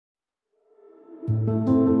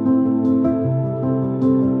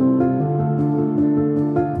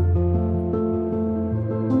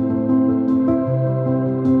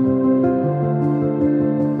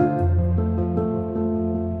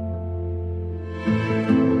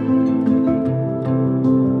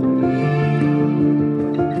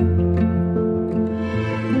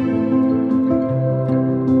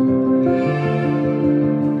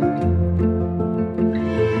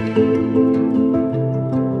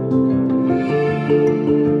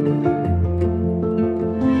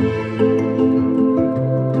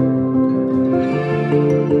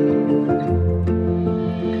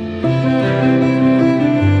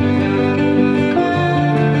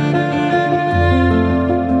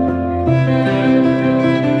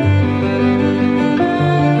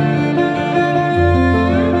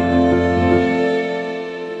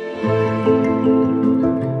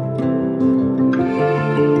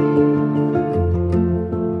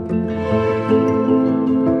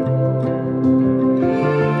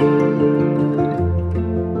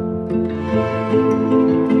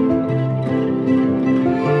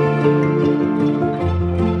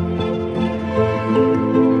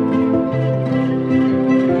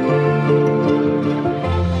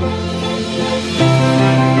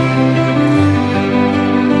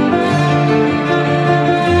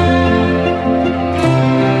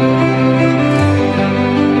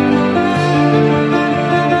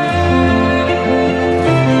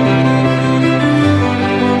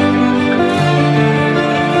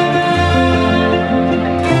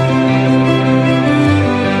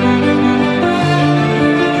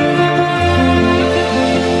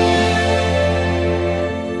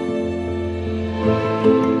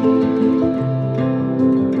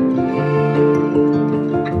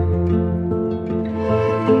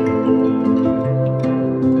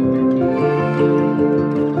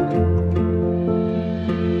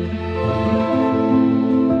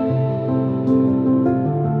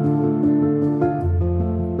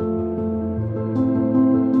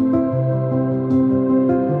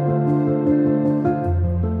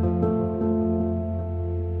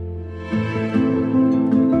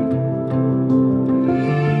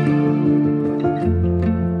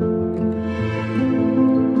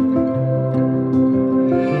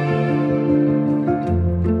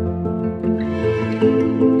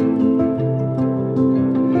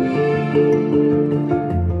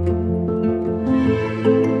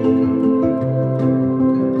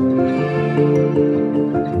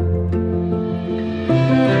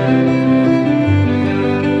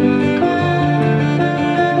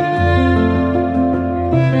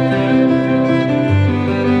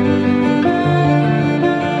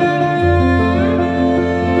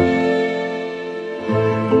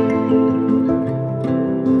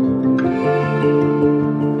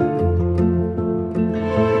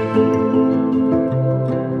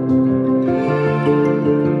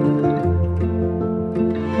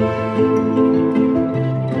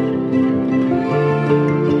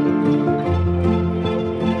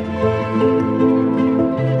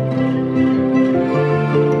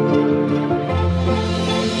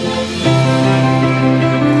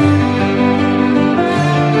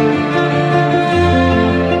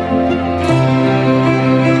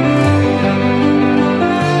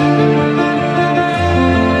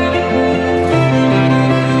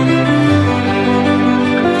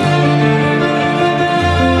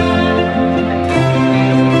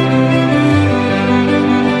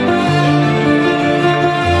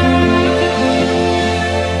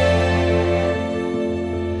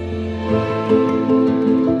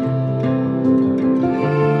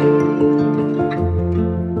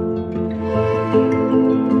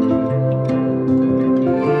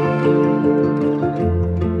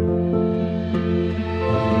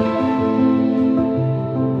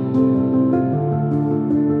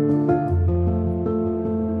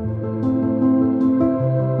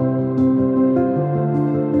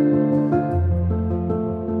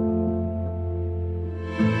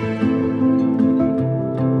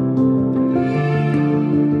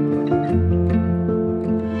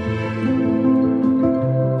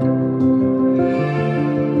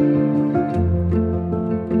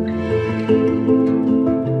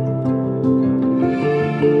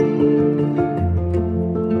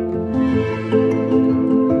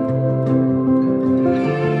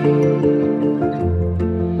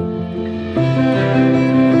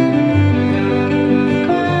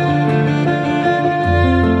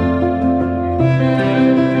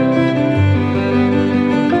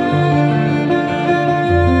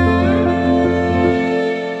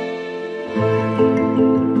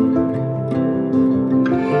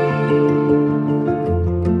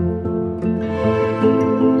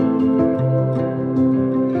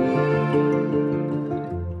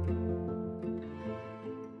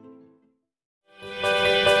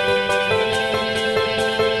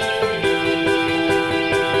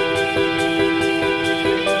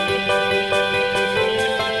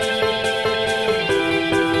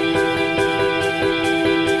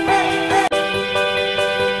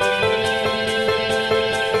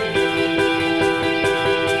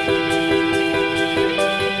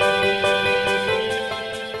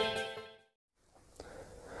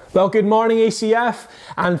Well, good morning ACF,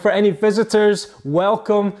 and for any visitors,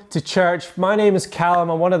 welcome to church. My name is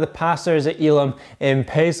Callum. I'm one of the pastors at Elam in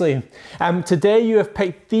Paisley. Today you have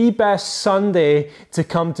picked the best Sunday to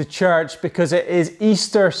come to church because it is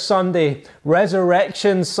Easter Sunday,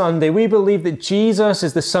 Resurrection Sunday. We believe that Jesus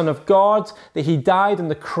is the Son of God, that He died on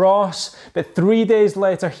the cross, but 3 days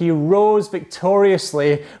later He rose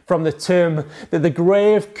victoriously from the tomb, that the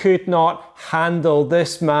grave could not handle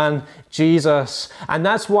this man, Jesus. And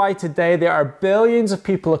that's why today there are billions of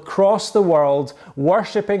people across the world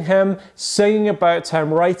worshipping Him, singing about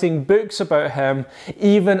Him, writing books about Him,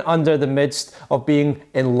 even under the midst of being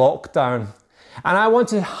in lockdown. And I want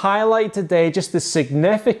to highlight today just the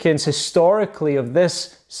significance historically of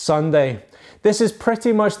this Sunday. This is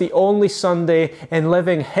pretty much the only Sunday in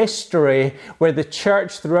living history where the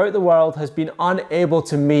church throughout the world has been unable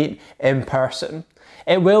to meet in person.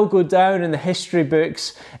 It will go down in the history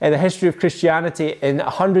books, in the history of Christianity in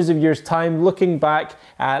hundreds of years' time, looking back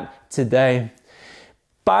at today.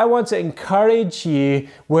 But I want to encourage you,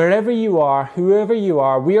 wherever you are, whoever you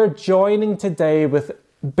are, we are joining today with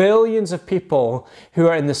billions of people who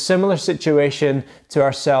are in the similar situation to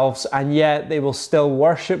ourselves, and yet they will still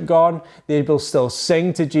worship God, they will still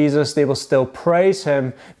sing to Jesus, they will still praise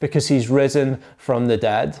Him because He's risen from the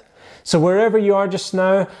dead. So wherever you are just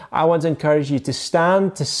now, I want to encourage you to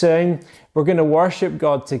stand, to sing. We're going to worship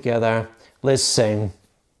God together. Let's sing.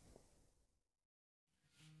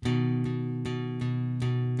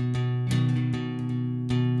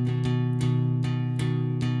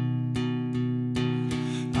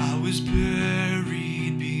 I was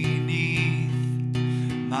buried beneath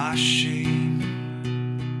my shame.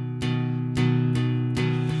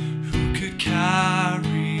 Who could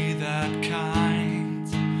carry that kind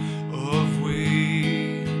of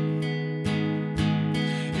weight?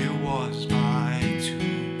 It was my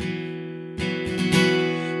tomb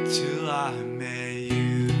till I met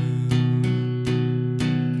you.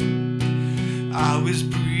 I was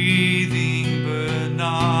breathing but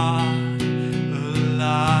not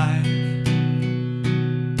alive.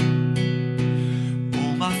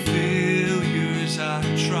 All my failures I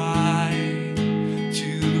tried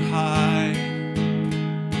to hide.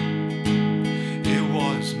 It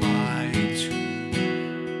was my tomb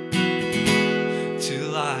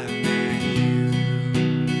till I met you.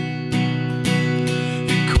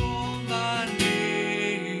 You called my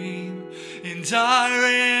name and I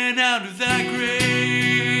ran out of that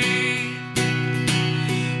grave,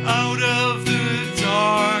 out of the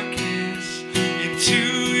darkness into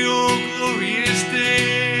your glorious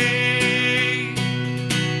day.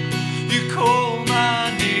 You call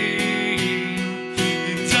my name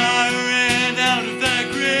and I ran out of that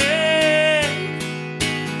grave,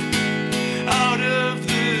 out of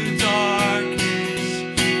the darkness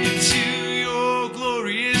into your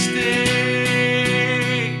glorious day.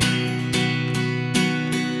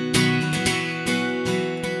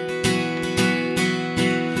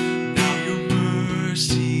 Now your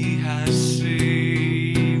mercy has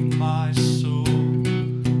saved my soul.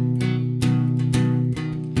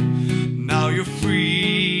 Now your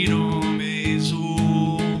freedom is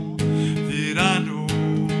all that I know.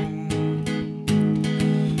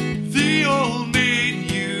 The old made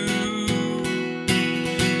new,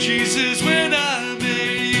 Jesus, when I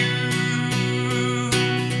met you.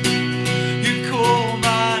 You call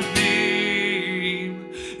my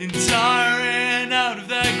name and I ran out of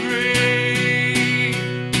that grave,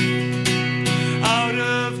 out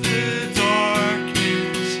of the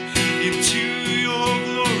darkness into your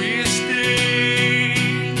glorious day.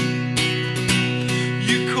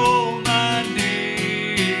 You call my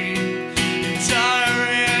name and I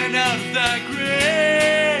ran out of that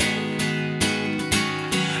grave,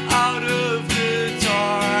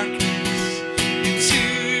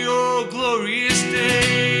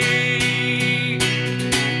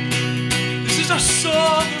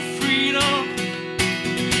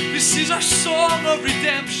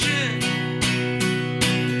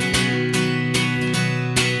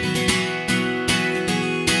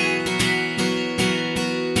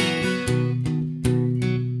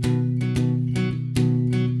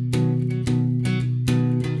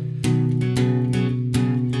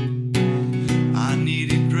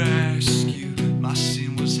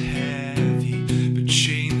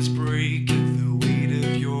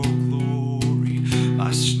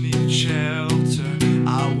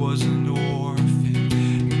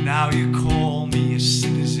 now you call me a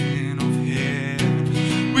citizen of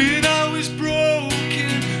heaven. When I was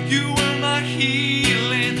broken, you were my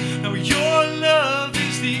healing. Now your love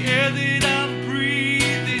is the air that I'm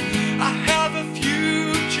breathing. I have a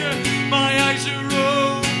future, my eyes are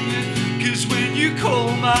open, 'cause when you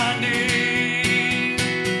call my name,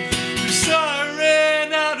 'cause I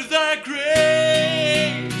ran out of that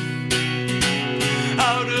grave,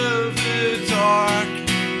 out of the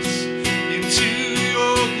darkness, into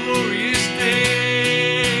your glorious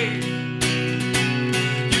day.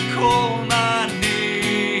 You call my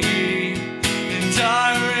name, and I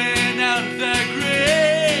ran out of that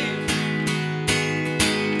grave,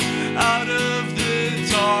 out of the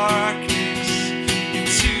darkness,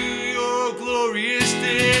 into your glorious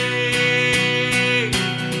day.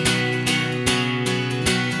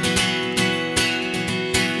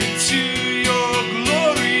 Into your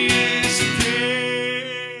glorious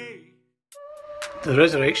day. The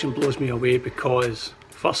resurrection blows me away because,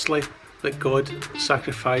 firstly, that God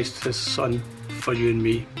sacrificed his son for you and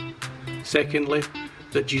me. Secondly,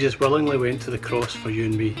 that Jesus willingly went to the cross for you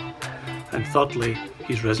and me. And thirdly,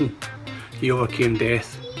 he's risen. He overcame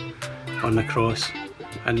death on the cross.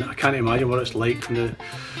 And I can't imagine what it's like when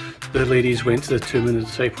the ladies went to the tomb and the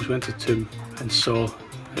disciples went to the tomb and saw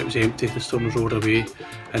it was empty, the stone was rolled away,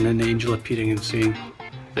 and then the angel appearing and saying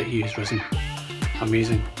that he is risen.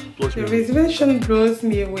 Amazing. Blows me The away. resurrection blows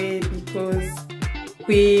me away because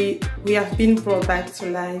we have been brought back to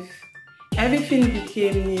life. Everything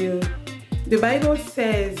became new. The Bible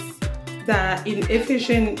says that in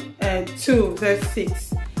Ephesians 2 verse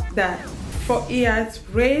 6 that for he has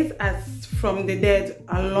raised us from the dead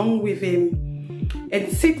along with him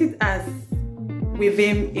and seated us with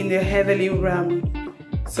him in the heavenly realm.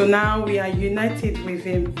 So now we are united with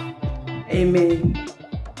him. Amen.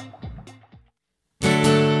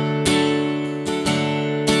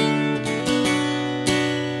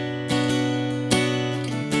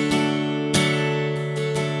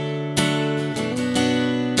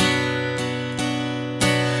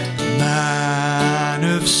 Man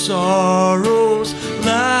of sorrows,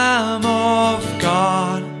 Lamb of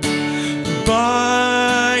God,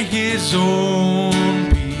 by his own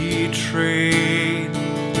betrayed,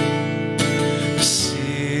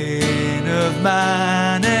 sin of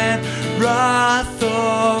man and wrath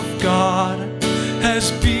of God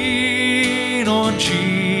has been on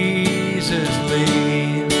Jesus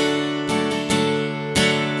laid.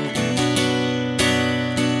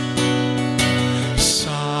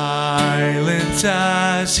 Silent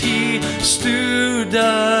as he stood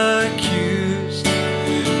accused,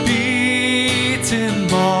 beaten,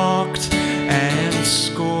 mocked, and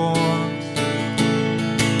scorned,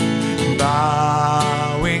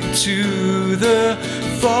 bowing to the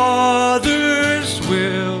Father's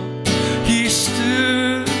will, he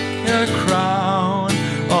stood a crown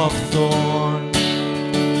of thorns.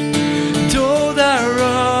 And oh, that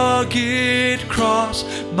rugged cross,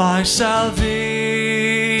 my salvation,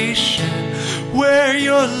 where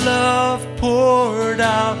your love poured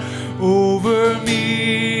out over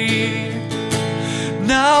me.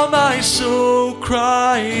 Now my soul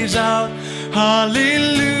cries out, hallelujah,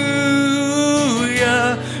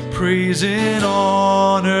 praise and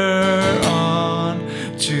honor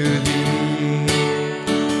unto thee.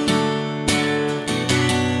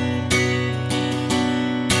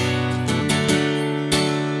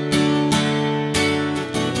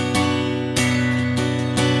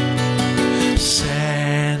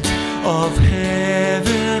 Sent of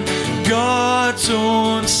heaven, God's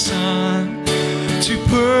own Son, to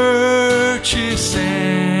purchase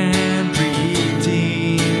and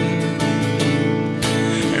redeem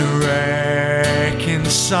and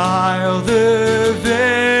reconcile the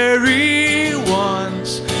very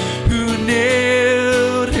ones who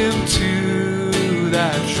nailed him to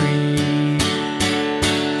that tree.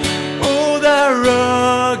 Oh, that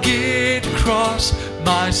rugged cross,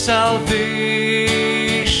 my salvation,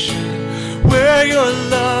 where your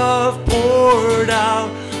love poured out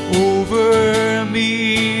over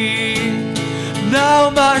me. Now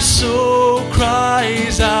my soul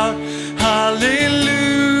cries out, hallelujah,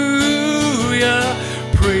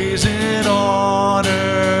 praise and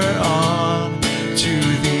honor unto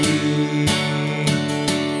thee.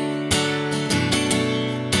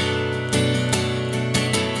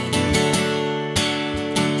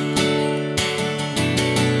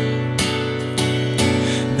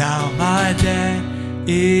 Now my debt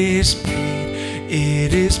is paid,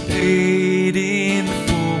 it is paid in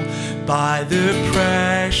full by the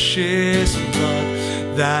precious blood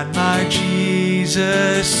that my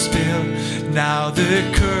Jesus spilled. Now the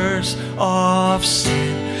curse of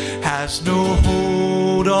sin has no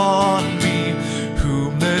hold hold on me.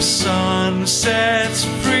 Whom the Son sets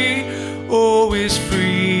free, oh, is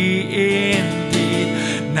free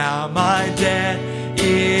indeed. Now my debt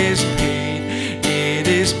is paid, it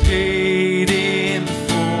is paid in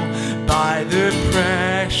full by the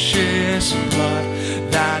precious blood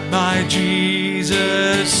that my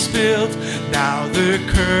Jesus spilled. Now the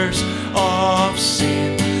curse of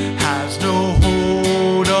sin has no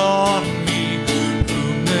hold on me.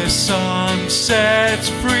 Whom the Son sets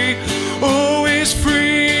free, oh, is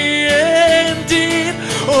free indeed.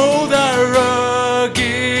 Oh, that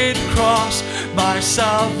rugged cross, my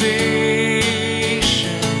salvation,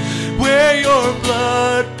 where your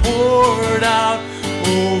blood poured out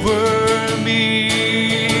over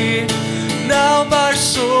me. Now my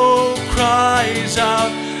soul cries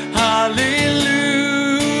out, hallelujah,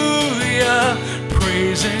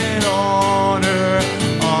 praise and honor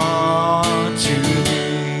unto thee.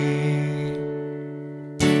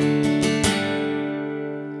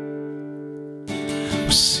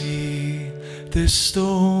 See, this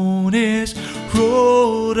stone is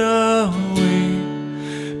rolled away.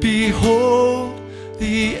 Behold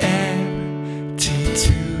the empty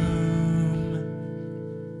tomb.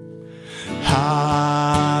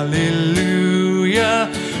 Hallelujah,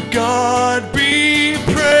 God be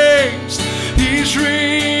praised. He's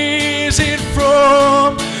risen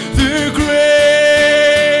from the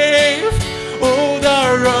grave. Oh,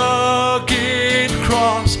 the rugged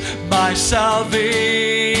cross, my salvation,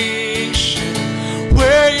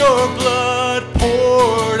 where your blood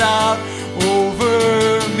poured out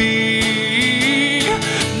over me.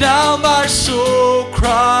 Now my soul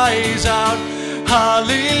cries out,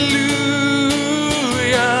 hallelujah,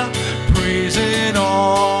 praise and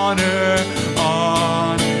honor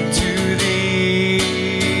unto thee.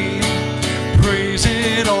 Praise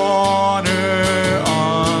and honor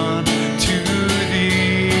unto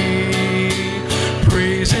thee.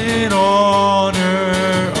 Praise and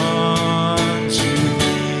honor unto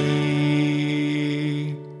thee.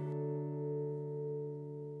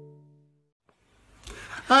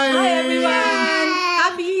 Hi everyone!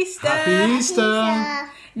 Happy Easter! Happy Easter!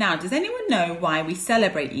 Now, does anyone know why we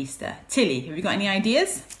celebrate Easter? Tilly, have you got any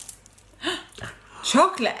ideas?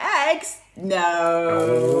 Chocolate eggs?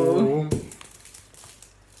 No.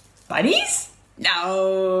 Bunnies?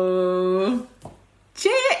 No.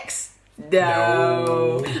 Chicks?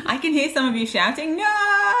 No. I can hear some of you shouting,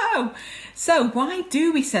 no! So, why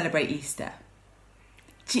do we celebrate Easter?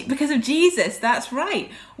 Because of Jesus, that's right.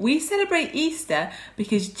 We celebrate Easter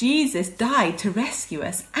because Jesus died to rescue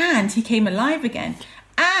us and he came alive again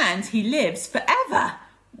and he lives forever.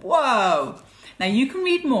 Whoa! Now you can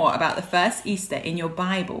read more about the first Easter in your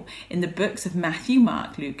Bible in the books of Matthew,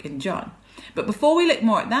 Mark, Luke and John. But before we look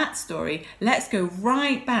more at that story, let's go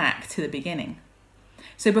right back to the beginning.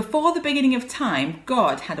 So before the beginning of time,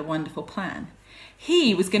 God had a wonderful plan.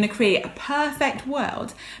 He was going to create a perfect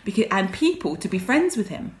world and people to be friends with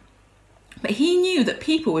him. But he knew that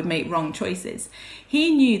people would make wrong choices.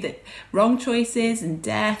 He knew that wrong choices and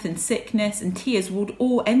death and sickness and tears would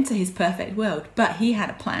all enter his perfect world. But he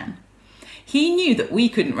had a plan. He knew that we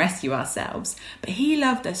couldn't rescue ourselves. But he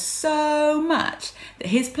loved us so much that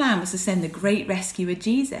his plan was to send the great rescuer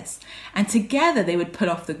Jesus. And together they would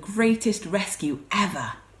pull off the greatest rescue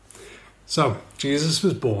ever. So, Jesus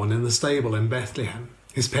was born in the stable in Bethlehem.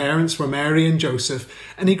 His parents were Mary and Joseph,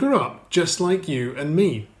 and he grew up just like you and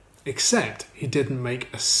me, except he didn't make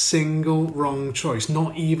a single wrong choice,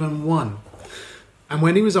 not even one. And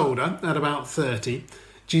when he was older, at about 30,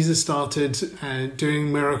 Jesus started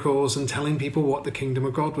doing miracles and telling people what the kingdom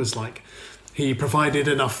of God was like. He provided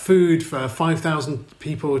enough food for 5,000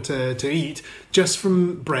 people to eat just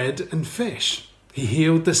from bread and fish. He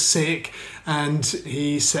healed the sick and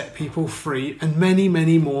he set people free and many,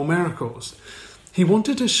 many more miracles. He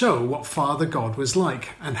wanted to show what Father God was like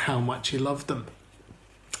and how much he loved them.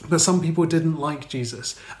 But some people didn't like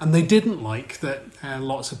Jesus, and they didn't like that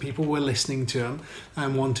lots of people were listening to him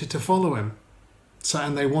and wanted to follow him.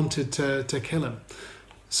 And they wanted to kill him.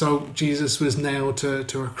 So Jesus was nailed to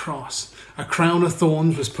a cross. A crown of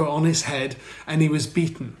thorns was put on his head and he was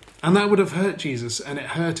beaten. And that would have hurt Jesus, and it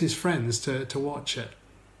hurt his friends to watch it.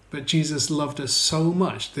 But Jesus loved us so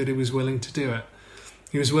much that he was willing to do it.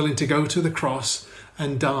 He was willing to go to the cross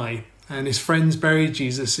and die. And his friends buried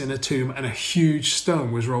Jesus in a tomb, and a huge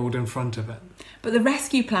stone was rolled in front of it. But the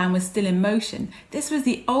rescue plan was still in motion. This was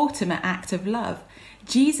the ultimate act of love.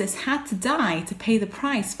 Jesus had to die to pay the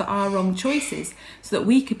price for our wrong choices so that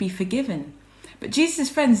we could be forgiven. But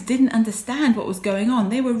Jesus' friends didn't understand what was going on.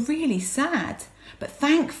 They were really sad. But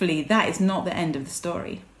thankfully, that is not the end of the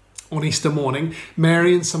story. On Easter morning,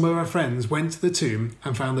 Mary and some of her friends went to the tomb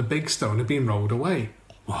and found the big stone had been rolled away.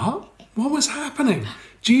 What? What was happening?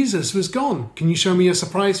 Jesus was gone. Can you show me your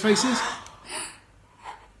surprised faces?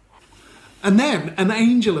 And then an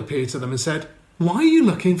angel appeared to them and said, "Why are you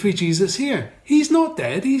looking for Jesus here? He's not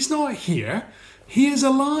dead. He's not here. He is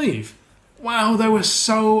alive." Wow, they were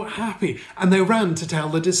so happy. And they ran to tell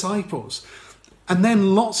the disciples. And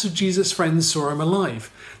then lots of Jesus' friends saw him alive.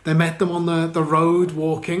 They met them on the road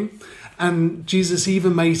walking. And Jesus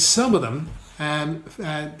even made some of them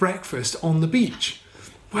breakfast on the beach.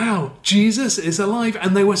 Wow, Jesus is alive.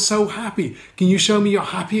 And they were so happy. Can you show me your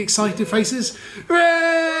happy, excited faces?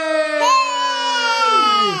 Hooray!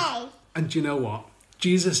 And do you know what?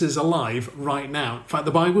 Jesus is alive right now. In fact,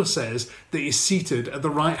 the Bible says that he's seated at the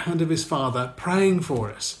right hand of his Father praying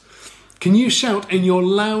for us. Can you shout in your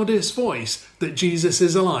loudest voice that Jesus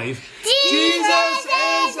is alive? Jesus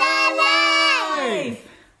is alive!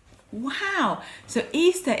 Wow. So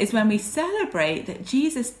Easter is when we celebrate that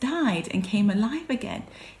Jesus died and came alive again.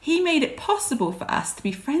 He made it possible for us to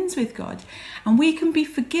be friends with God, and we can be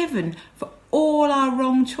forgiven for all our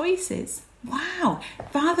wrong choices. Wow,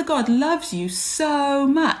 Father God loves you so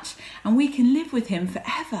much, and we can live with him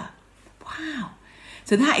forever. Wow,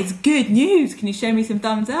 so that is good news. Can you show me some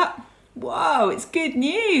thumbs up? Whoa, it's good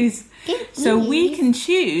news. So we can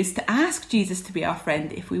choose to ask Jesus to be our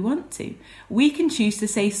friend if we want to. We can choose to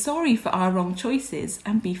say sorry for our wrong choices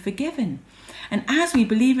and be forgiven. And as we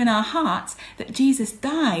believe in our hearts that Jesus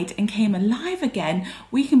died and came alive again,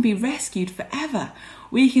 we can be rescued forever.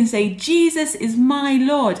 We can say, Jesus is my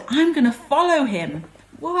Lord. I'm going to follow him.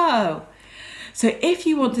 Whoa. So if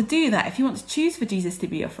you want to do that, if you want to choose for Jesus to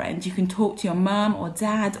be your friend, you can talk to your mum or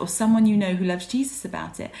dad or someone you know who loves Jesus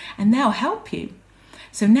about it, and they'll help you.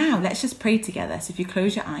 So now let's just pray together. So if you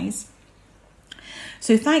close your eyes.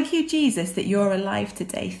 So thank you, Jesus, that you're alive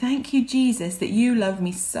today. Thank you, Jesus, that you love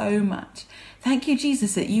me so much. Thank you,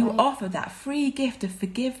 Jesus, that you offer that free gift of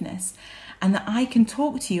forgiveness, and that I can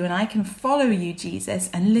talk to you and I can follow you, Jesus,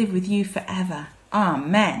 and live with you forever.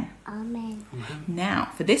 Amen. Amen. Now,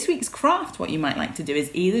 for this week's craft, what you might like to do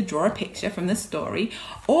is either draw a picture from the story,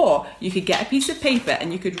 or you could get a piece of paper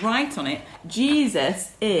and you could write on it,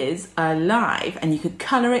 Jesus is alive, and you could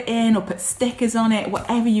colour it in or put stickers on it,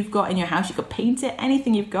 whatever you've got in your house. You could paint it,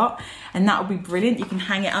 anything you've got, and that would be brilliant. You can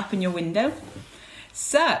hang it up in your window.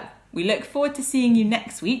 So, we look forward to seeing you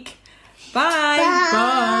next week. Bye.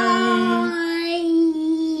 Bye.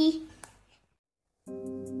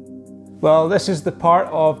 Well, this is the part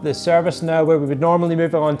of the service now where we would normally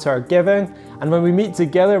move on to our giving. And when we meet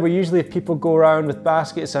together, we usually have people go around with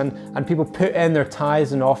baskets and people put in their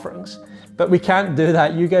tithes and offerings. But we can't do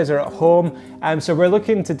that. You guys are at home. So we're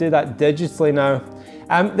looking to do that digitally now.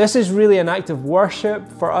 This is really an act of worship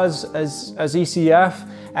for us as ECF.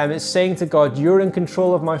 It's saying to God, you're in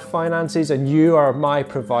control of my finances and you are my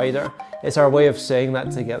provider. It's our way of saying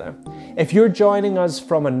that together. If you're joining us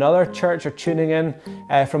from another church or tuning in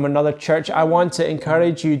from another church, I want to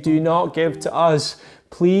encourage you, do not give to us.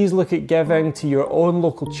 Please look at giving to your own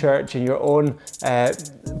local church and your own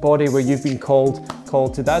body where you've been called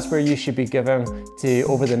to. That's where you should be giving to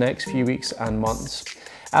over the next few weeks and months.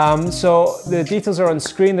 So the details are on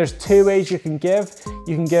screen. There's two ways you can give.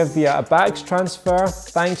 You can give via a BACS transfer.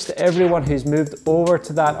 Thanks to everyone who's moved over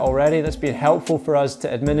to that already. That's been helpful for us to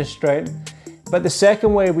administrate. But the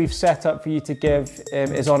second way we've set up for you to give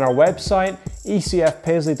is on our website,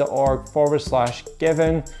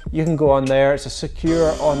 ecfpaisley.org/giving. You can go on there. It's a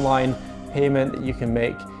secure online payment that you can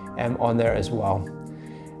make on there as well.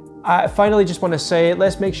 I finally just want to say,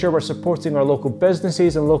 let's make sure we're supporting our local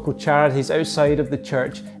businesses and local charities outside of the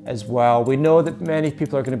church as well. We know that many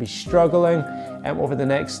people are going to be struggling over the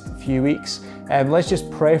next few weeks. Let's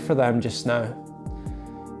just pray for them just now.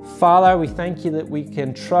 Father, we thank you that we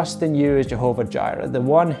can trust in you as Jehovah Jireh, the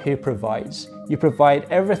one who provides. You provide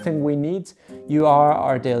everything we need. You are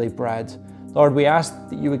our daily bread. Lord, we ask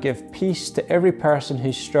that you would give peace to every person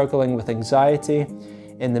who's struggling with anxiety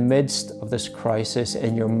in the midst of this crisis.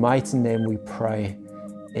 In your mighty name we pray.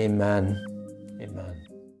 Amen. Amen.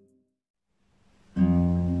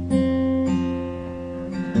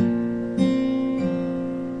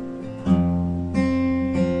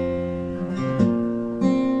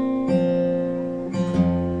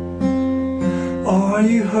 Are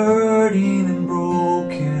you hurting and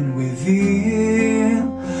broken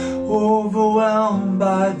within, overwhelmed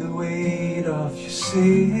by the weight of your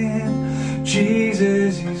sin?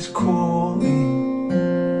 Jesus is calling.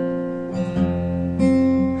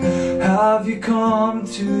 Have you come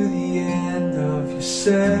to the end of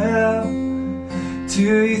yourself? Do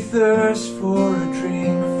you thirst for a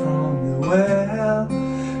drink from the well?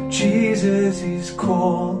 Jesus is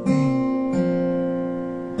calling.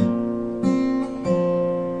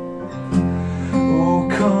 Oh,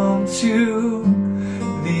 come to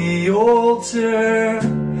the altar.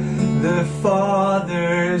 The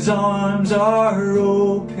Father's arms are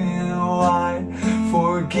open wide.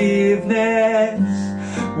 Forgiveness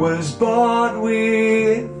was bought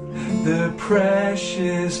with the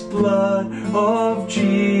precious blood of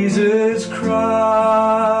Jesus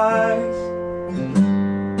Christ.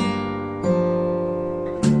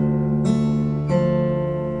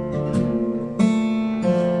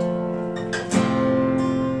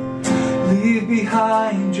 Leave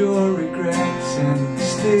behind your regrets and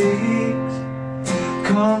mistakes.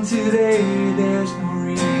 Come today, there's no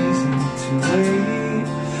reason to wait.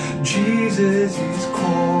 Jesus is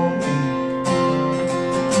calling.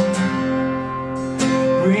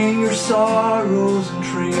 Bring your sorrows and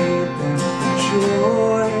trade them for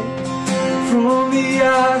joy. From the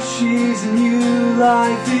ashes a new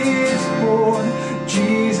life is born.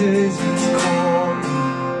 Jesus is calling.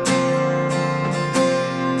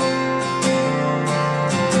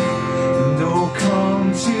 And oh,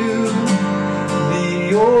 come to the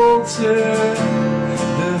altar.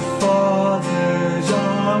 The Father's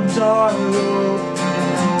arms are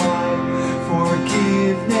open wide.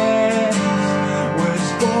 Forgiveness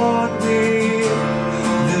bought with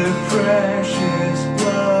the precious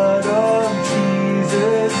blood of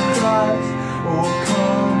Jesus Christ. Oh,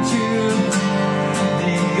 come to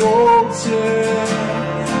the altar.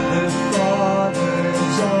 The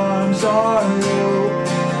Father's arms are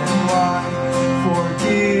open wide.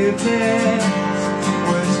 Forgiveness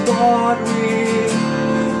was bought with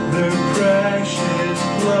the precious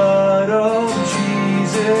blood of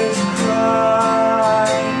Jesus Christ.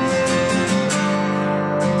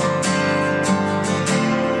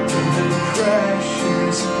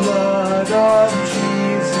 Blood of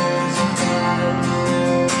Jesus Christ.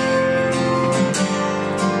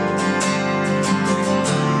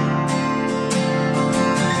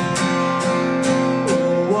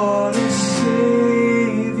 Oh, what a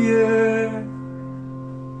Savior!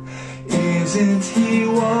 Isn't He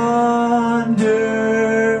wonderful?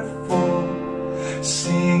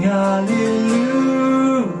 Sing hallelujah!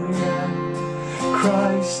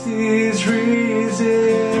 Christ is risen.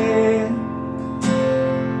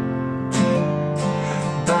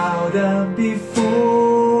 Bow down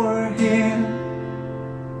before Him,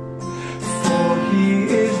 for He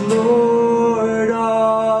is Lord of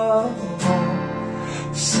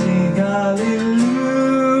all. Sing hallelujah,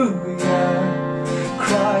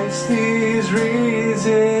 Christ is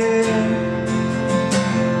risen.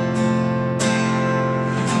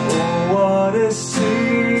 Oh, what a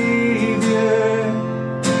Savior!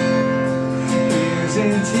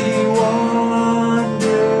 Isn't He wonderful?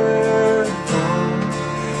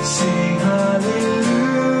 Sing hallelujah,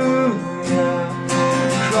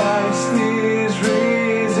 Christ is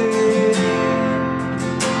risen.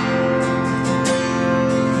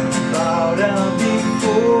 Bow down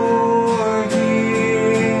before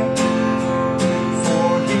Him,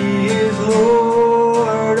 for He is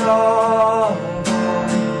Lord of all.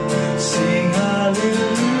 Sing hallelujah,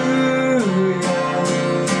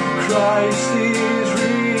 Christ is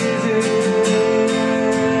risen.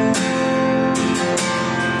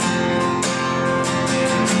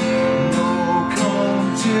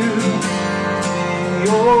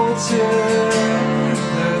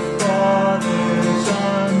 The Father's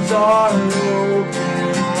arms are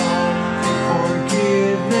open wide.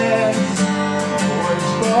 Forgiveness was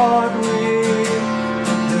bought with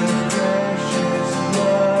the precious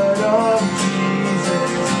blood of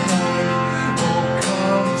Jesus Christ. Oh,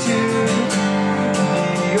 come to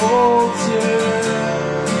the altar.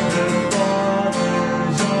 The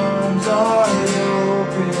Father's arms are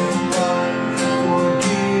open wide.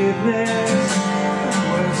 Forgiveness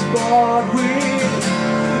bought with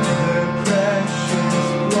the precious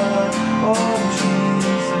blood of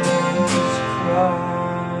Jesus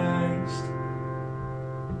Christ.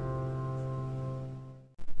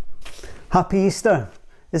 Happy Easter!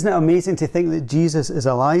 Isn't it amazing to think that Jesus is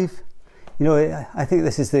alive? You know, I think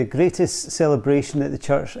this is the greatest celebration that the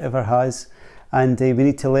church ever has, and we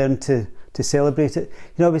need to learn to celebrate it.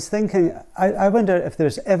 You know, I was thinking, I wonder if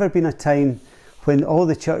there's ever been a time when all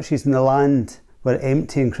the churches in the land were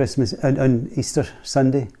empty on Christmas on Easter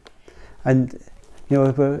Sunday, and you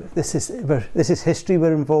know this is history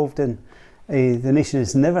we're involved in. The nation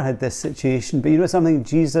has never had this situation, but you know something?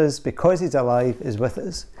 Jesus, because He's alive, is with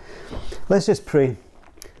us. Let's just pray.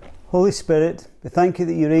 Holy Spirit, we thank You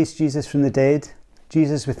that You raised Jesus from the dead.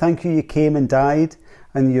 Jesus, we thank You, You came and died,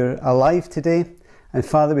 and You're alive today. And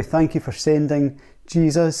Father, we thank You for sending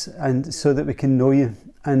Jesus, and so that we can know you.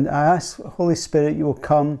 And I ask, Holy Spirit, you will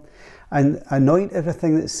come and anoint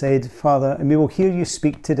everything that's said, Father, and we will hear you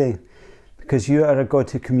speak today, because you are a God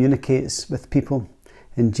who communicates with people.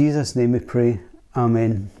 In Jesus' name we pray.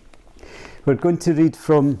 Amen. We're going to read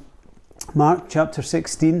from Mark chapter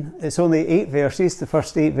 16. It's only 8 verses, the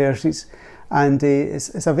first 8 verses, and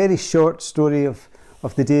it's a very short story of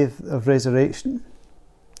the day of resurrection.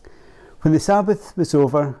 When the Sabbath was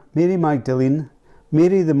over, Mary Magdalene,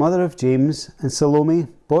 Mary the mother of James, and Salome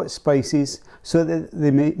bought spices so that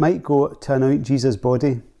they might go to anoint Jesus'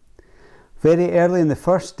 body. Very early on the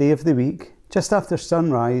first day of the week, just after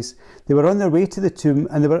sunrise, they were on their way to the tomb,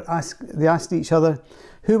 and they asked each other,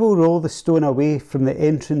 "Who will roll the stone away from the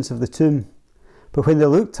entrance of the tomb?" But when they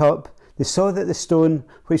looked up, they saw that the stone,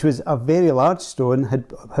 which was a very large stone,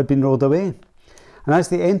 had been rolled away. And as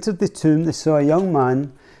they entered the tomb, they saw a young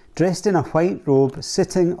man dressed in a white robe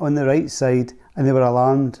sitting on the right side, and they were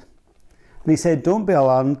alarmed. And he said, "Don't be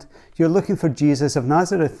alarmed. You're looking for Jesus of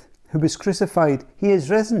Nazareth, who was crucified. He is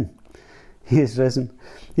risen. He is risen.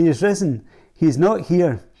 He is risen. He is not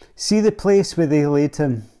here. See the place where they laid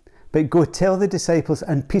him. But go tell the disciples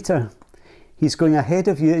and Peter, he's going ahead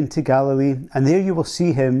of you into Galilee, and there you will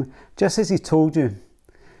see him, just as he told you."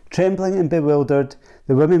 Trembling and bewildered,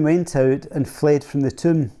 the women went out and fled from the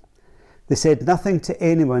tomb. They said nothing to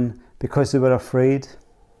anyone because they were afraid.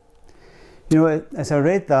 You know, as I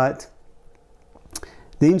read that,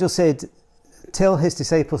 the angel said, "Tell his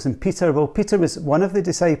disciples and Peter." Well, Peter was one of the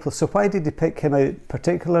disciples, so why did he pick him out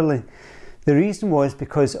particularly? The reason was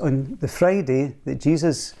because on the Friday that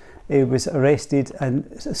Jesus was arrested,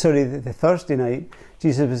 the Thursday night,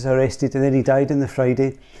 Jesus was arrested, and then he died on the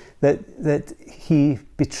Friday, that he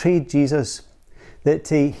betrayed Jesus, that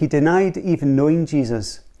he denied even knowing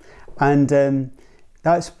Jesus. And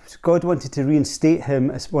that's God wanted to reinstate him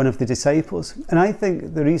as one of the disciples. And I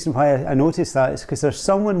think the reason why I noticed that is because there's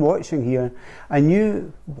someone watching here, and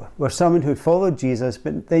you were someone who followed Jesus,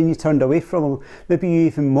 but then you turned away from him. Maybe you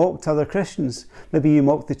even mocked other Christians. Maybe you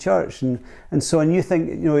mocked the church, and so on. You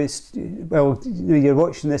think, you're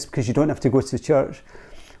watching this because you don't have to go to church.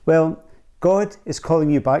 Well, God is calling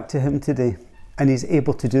you back to him today, and he's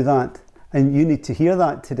able to do that. And you need to hear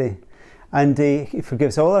that today. And he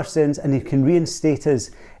forgives all our sins, and he can reinstate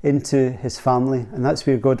us into his family. And that's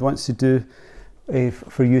where God wants to do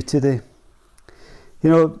for you today. You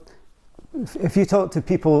know, if you talk to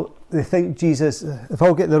people, they think they've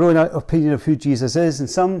all got their own opinion of who Jesus is. And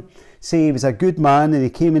some say he was a good man, and he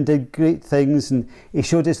came and did great things, and he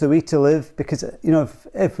showed us the way to live. Because, you know,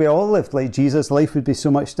 if we all lived like Jesus, life would be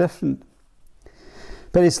so much different.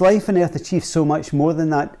 But his life on earth achieved so much more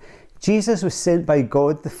than that. Jesus was sent by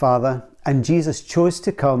God the Father, and Jesus chose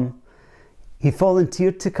to come. He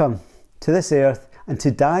volunteered to come to this earth and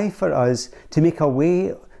to die for us, to make a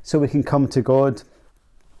way so we can come to God.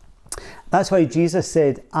 That's why Jesus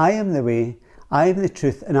said, "I am the way, I am the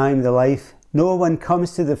truth, and I am the life. No one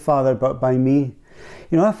comes to the Father but by me."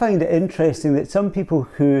 You know, I find it interesting that some people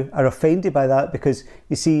who are offended by that, because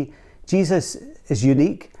you see, Jesus is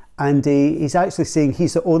unique, and he's actually saying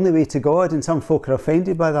he's the only way to God, and some folk are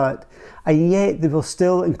offended by that. And yet they will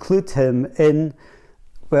still include him in,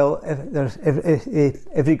 well,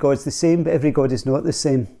 every God's the same, but every God is not the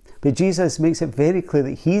same. But Jesus makes it very clear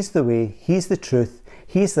that he's the way, he's the truth,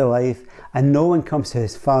 he's the life, and no one comes to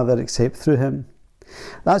his Father except through him.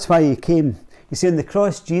 That's why he came. You see, on the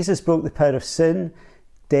cross, Jesus broke the power of sin,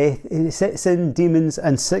 death, sin, demons,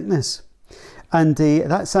 and sickness. And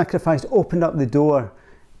that sacrifice opened up the door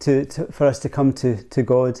for us to come to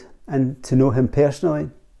God and to know him personally.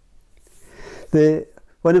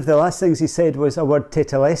 One of the last things he said was a word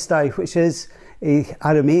tetelestai, which is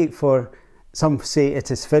Aramaic for, some say it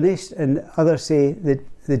is finished, and others say that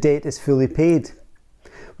the debt is fully paid.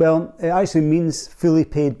 Well, it actually means fully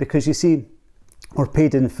paid, because you see, or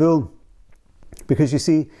paid in full, because you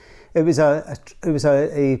see, it was a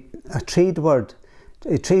trade word.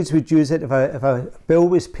 Trades would use it if a bill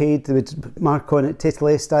was paid, they would mark on it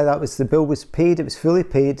tetelestai, that was the bill was paid, it was fully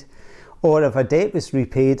paid. Or if a debt was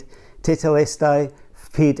repaid, tetelestai,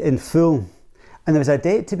 paid in full. And there was a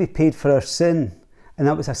debt to be paid for our sin, and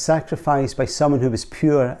that was a sacrifice by someone who was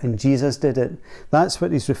pure, and Jesus did it. That's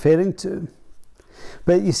what he's referring to.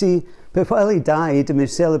 But you see, while he died, and we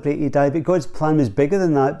celebrate he died, but God's plan was bigger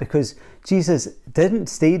than that, because Jesus didn't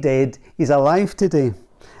stay dead, he's alive today.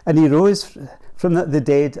 And he rose from the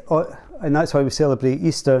dead, and that's why we celebrate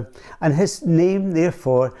Easter. And his name,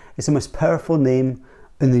 therefore, is the most powerful name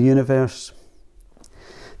in the universe.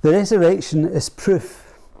 The resurrection is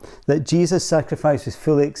proof that Jesus' sacrifice was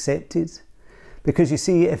fully accepted. Because you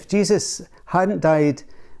see, if Jesus hadn't died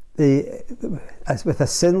with a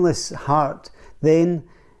sinless heart, then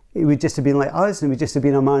he would just have been like us, and he would just have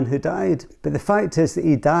been a man who died. But the fact is that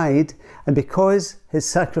he died, and because his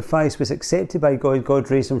sacrifice was accepted by God,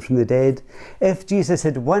 God raised him from the dead. If Jesus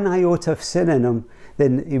had one iota of sin in him,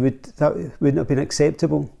 then that wouldn't have been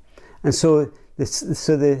acceptable. And so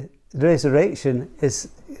the resurrection is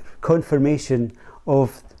confirmation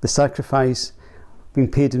of the sacrifice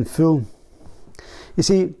being paid in full. You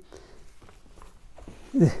see,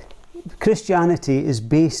 Christianity is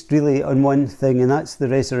based really on one thing, and that's the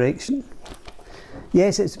resurrection.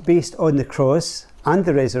 Yes, it's based on the cross and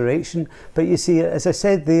the resurrection, but you see, as I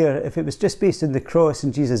said there, if it was just based on the cross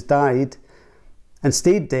and Jesus died and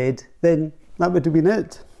stayed dead, then that would have been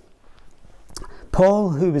it. Paul,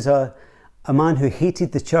 who was a man who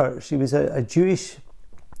hated the church, he was a Jewish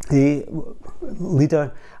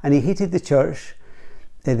leader, and he hated the church.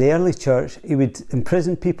 In the early church, he would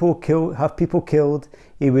imprison people, have people killed,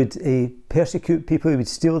 he would persecute people, he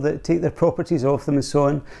would take their properties off them and so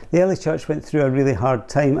on. The early church went through a really hard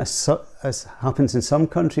time, as happens in some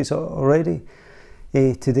countries already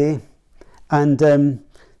today. And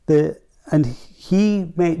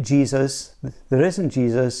he met Jesus, the risen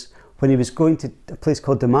Jesus, when he was going to a place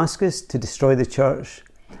called Damascus to destroy the church.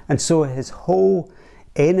 And so his whole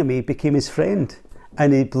enemy became his friend,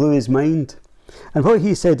 and he blew his mind. And what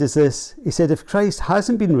he said is this, he said, if Christ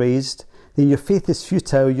hasn't been raised, then your faith is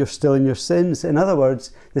futile, you're still in your sins. In other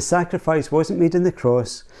words, the sacrifice wasn't made on the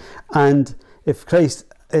cross, and if Christ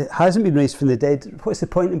hasn't been raised from the dead, what's the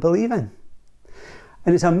point in believing?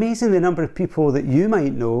 And it's amazing the number of people that you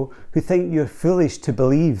might know who think you're foolish to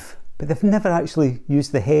believe, but they've never actually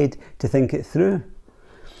used the head to think it through.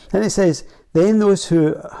 And it says, then those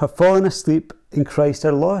who have fallen asleep in Christ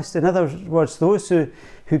are lost. In other words, those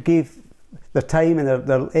who gave their time and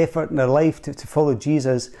their effort and their life to follow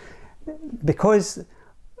Jesus, because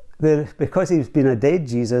he's been a dead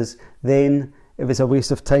Jesus, then it was a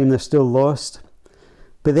waste of time, they're still lost.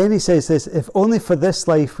 But then he says this, if only for this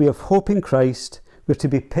life we have hope in Christ, we're to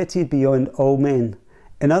be pitied beyond all men.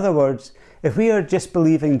 In other words, if we are just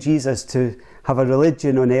believing Jesus to have a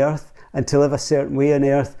religion on earth and to live a certain way on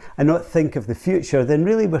earth and not think of the future, then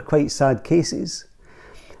really we're quite sad cases.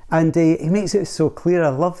 And he makes it so clear. I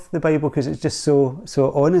love the Bible because it's just so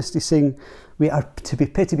honest. He's saying we are to be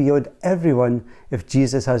pitied beyond everyone if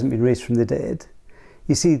Jesus hasn't been raised from the dead.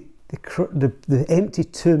 You see, the empty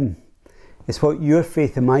tomb is what your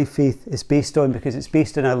faith and my faith is based on, because it's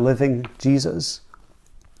based on a living Jesus.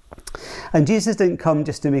 And Jesus didn't come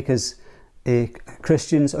just to make us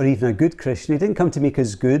Christians or even a good Christian. He didn't come to make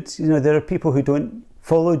us good. You know, there are people who don't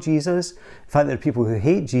follow Jesus. In fact, there are people who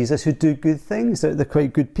hate Jesus who do good things. They're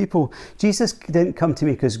quite good people. Jesus didn't come to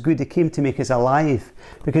make us good. He came to make us alive,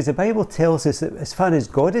 because the Bible tells us that as far as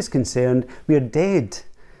God is concerned, we're dead.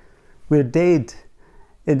 We're dead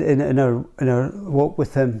in our walk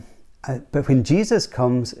with him. But when Jesus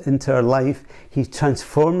comes into our life, he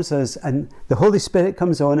transforms us, and the Holy Spirit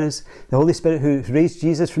comes on us. The Holy Spirit who raised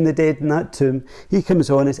Jesus from the dead in that tomb, he comes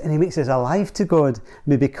on us and he makes us alive to God.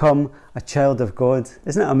 We become a child of God.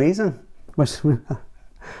 Isn't it amazing?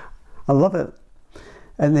 I love it.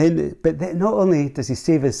 But then not only does he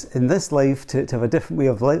save us in this life to have a different way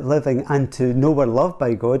of living and to know we're loved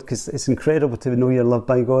by God, because it's incredible to know you're loved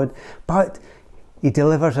by God, but he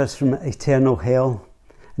delivers us from eternal hell.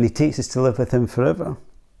 And he takes us to live with him forever.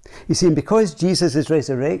 You see, and because Jesus is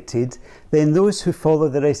resurrected, then those who follow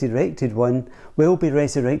the resurrected one will be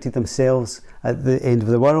resurrected themselves at the end of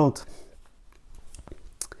the world.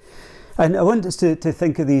 And I want us to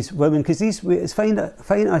think of these women, because it's fine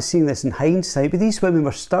us seeing this in hindsight, but these women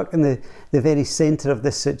were stuck in the very centre of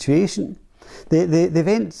this situation. The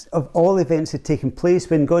events of all events had taken place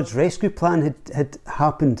when God's rescue plan had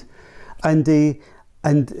happened,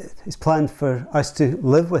 and his plan for us to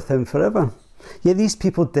live with him forever. Yet these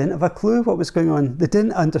people didn't have a clue what was going on. They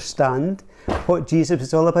didn't understand what Jesus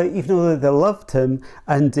was all about, even though they loved him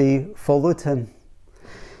and they followed him.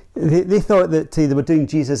 They thought that they were doing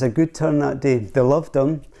Jesus a good turn that day. They loved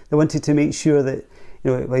him. They wanted to make sure that, he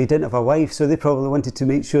didn't have a wife, so they probably wanted to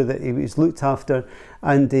make sure that he was looked after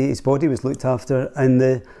and his body was looked after,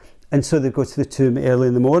 and so they go to the tomb early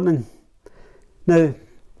in the morning. Now,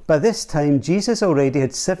 by this time, Jesus already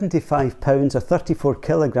had 75 pounds or 34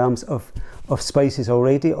 kilograms of spices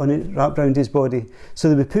already wrapped around his body. So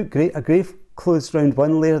they would put a grave clothes around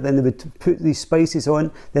one layer, then they would put these spices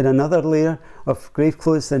on, then another layer of grave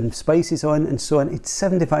clothes, then spices on, and so on. It's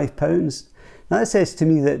 75 pounds. Now that says to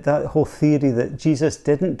me that whole theory that Jesus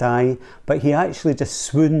didn't die, but he actually just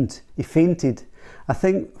swooned, he fainted. I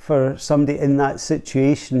think for somebody in that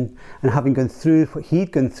situation and having gone through what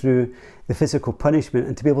he'd gone through, the physical punishment,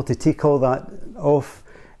 and to be able to take all that off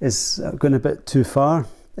is going a bit too far.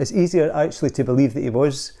 It's easier actually to believe that he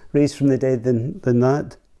was raised from the dead than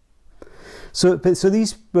that. So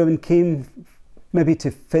these women came maybe to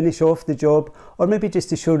finish off the job, or maybe just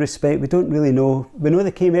to show respect. We don't really know. We know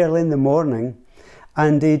they came early in the morning,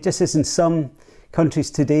 and just as in some countries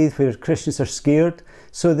today where Christians are scared,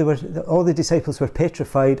 so all the disciples were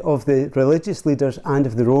petrified of the religious leaders and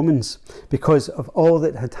of the Romans because of all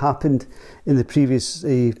that had happened in the previous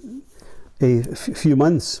few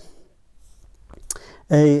months.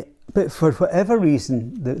 But for whatever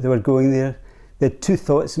reason they were going there, they had two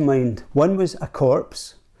thoughts in mind. One was a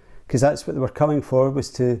corpse, because that's what they were coming for,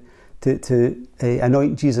 was to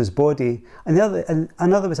anoint Jesus' body. And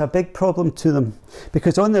another was a big problem to them,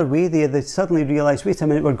 because on their way there, they suddenly realised, wait a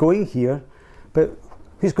minute, we're going here, but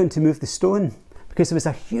who's going to move the stone? Because there was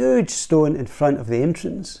a huge stone in front of the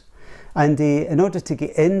entrance. And in order to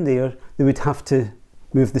get in there, they would have to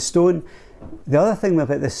move the stone. The other thing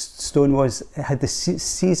about this stone was it had the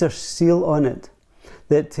Caesar seal on it.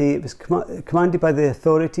 That it was commanded by the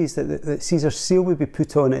authorities that Caesar's seal would be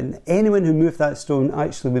put on it, and anyone who moved that stone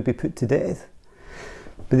actually would be put to death.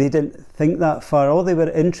 But they didn't think that far. All they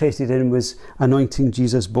were interested in was anointing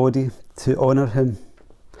Jesus' body to honour him.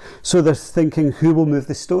 So they're thinking, who will move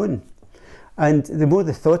the stone? And the more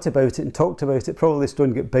they thought about it and talked about it, probably the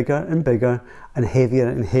stone got bigger and bigger and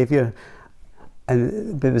heavier,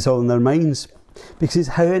 and it was all in their minds. Because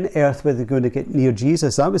how on earth were they going to get near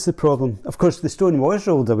Jesus? That was the problem. Of course, the stone was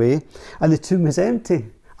rolled away and the tomb was empty.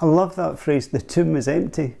 I love that phrase, the tomb was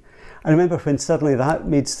empty. I remember when suddenly that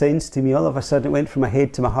made sense to me, all of a sudden it went from my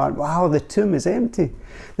head to my heart. Wow, the tomb is empty.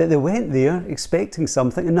 That they went there expecting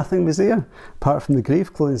something and nothing was there, apart from the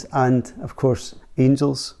grave clothes and, of course,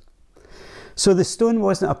 angels. So the stone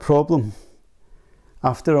wasn't a problem,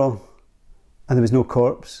 after all, and there was no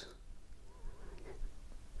corpse.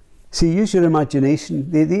 See, use your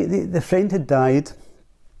imagination. The friend had died,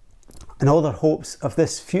 and all their hopes of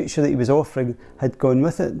this future that he was offering had gone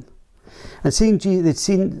with it. And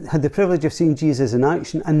they'd had the privilege of seeing Jesus in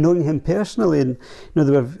action and knowing him personally, and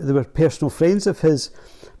they were personal friends of his.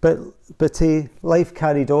 But life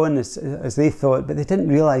carried on as they thought, but they didn't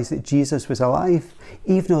realise that Jesus was alive,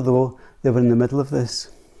 even although they were in the middle of this.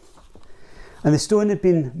 And the stone had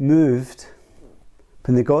been moved.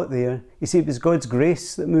 When they got there, you see, it was God's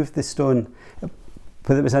grace that moved the stone.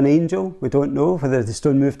 Whether it was an angel, we don't know. Whether the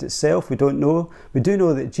stone moved itself, we don't know. We do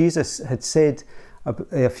know that Jesus had said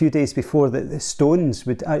a few days before that the stones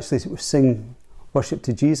would actually sing worship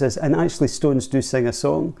to Jesus, and actually stones do sing a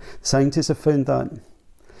song. Scientists have found that.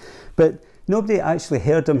 But nobody actually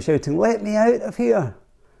heard them shouting, "Let me out of here!"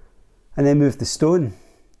 and then moved the stone.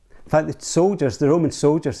 In fact, the Roman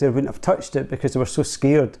soldiers, they wouldn't have touched it because they were so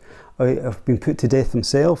scared of being put to death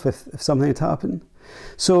themselves if something had happened.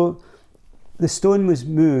 So the stone was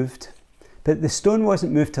moved, but the stone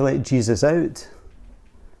wasn't moved to let Jesus out.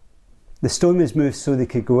 The stone was moved so they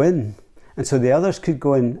could go in, and so the others could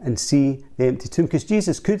go in and see the empty tomb, because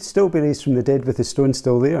Jesus could still be raised from the dead with the stone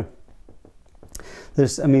still there.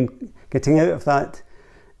 Getting out of that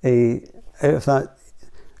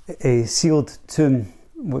sealed tomb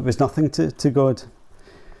was nothing to God.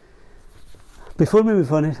 Before we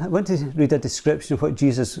move on, I want to read a description of what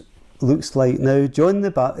Jesus looks like now. John,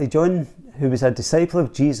 who was a disciple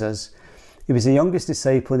of Jesus, he was the youngest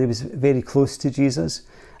disciple and he was very close to Jesus.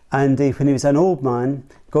 And when he was an old man,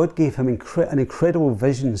 God gave him incredible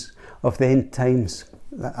visions of the end times.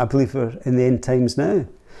 I believe we're in the end times now.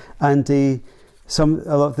 And a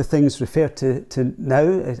lot of the things refer to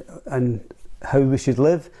now and how we should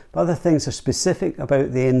live, but other things are specific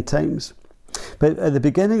about the end times. But at the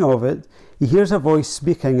beginning of it, he hears a voice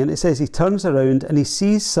speaking, and it says he turns around and he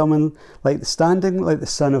sees someone standing like the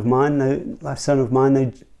Son of Man.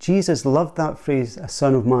 Now, Jesus loved that phrase, a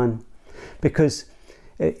Son of Man, because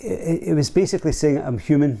it was basically saying, I'm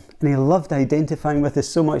human, and he loved identifying with us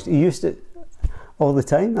so much. He used it all the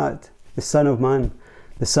time, that the Son of Man,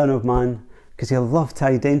 because he loved to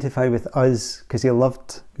identify with us, because he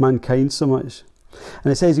loved mankind so much.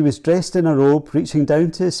 And it says he was dressed in a robe reaching down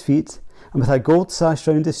to his feet, and with a gold sash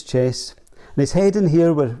round his chest, and his head and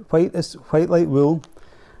hair were white like wool.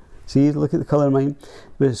 See, look at the colour of mine.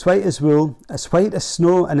 It was white as wool, as white as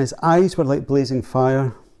snow, and his eyes were like blazing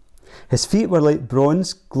fire. His feet were like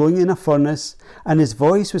bronze glowing in a furnace, and his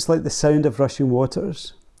voice was like the sound of rushing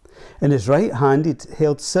waters. In his right hand he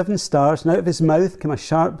held 7 stars, and out of his mouth came a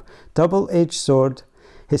sharp, double-edged sword.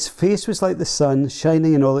 His face was like the sun,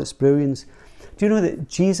 shining in all its brilliance. Do you know that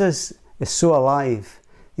Jesus is so alive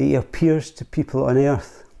that he appears to people on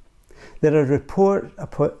earth? There are report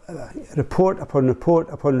upon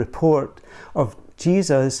report of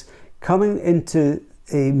Jesus coming into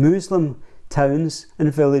Muslim towns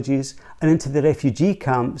and villages and into the refugee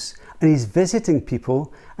camps, and he's visiting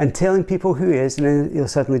people and telling people who he is, and then he'll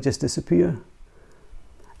suddenly just disappear.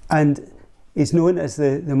 And he's known as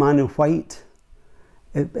the man in white.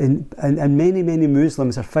 And many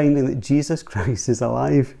Muslims are finding that Jesus Christ is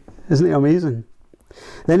alive. Isn't it amazing?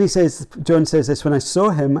 Then he says, John says this, when I saw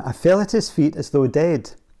him, I fell at his feet as though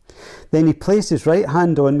dead. Then he placed his right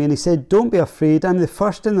hand on me and he said, don't be afraid, I'm the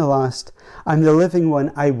first and the last. I'm the living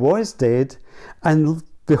one. I was dead, and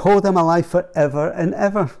behold, I'm alive forever and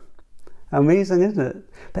ever. Amazing, isn't it?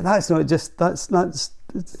 But that's not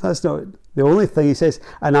the only thing. He says,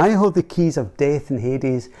 and I hold the keys of death and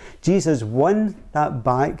Hades. Jesus won that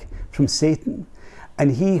back from Satan,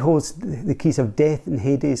 and he holds the keys of death and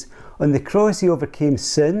Hades. On the cross, he overcame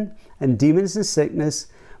sin and demons and sickness,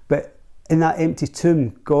 but in that empty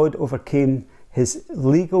tomb, God overcame his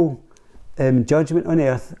legal judgment on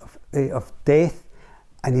earth of death,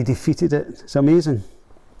 and he defeated it. It's amazing.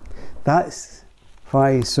 That's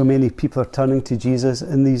why so many people are turning to Jesus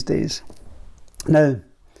in these days. Now,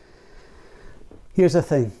 here's the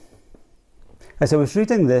thing. As I was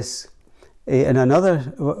reading this in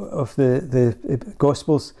another of the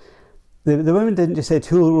Gospels, the woman didn't just say,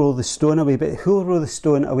 who'll roll the stone away, but who'll roll the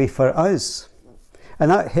stone away for us? And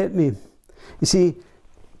that hit me. You see,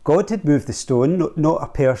 God had moved the stone, not a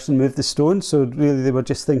person moved the stone, so really they were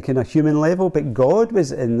just thinking a human level, but God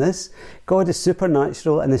was in this. God is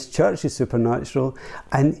supernatural, and his church is supernatural,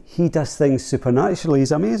 and he does things supernaturally.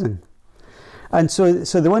 He's amazing. And so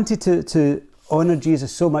they wanted to honour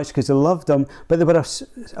Jesus so much because they loved him, but they were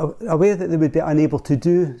aware that they would be unable to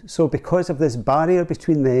do so because of this barrier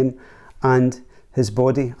between them and his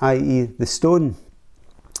body, i.e. the stone.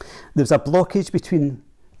 There was a blockage between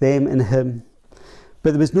them and him.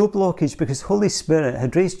 But there was no blockage because Holy Spirit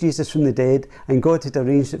had raised Jesus from the dead, and God had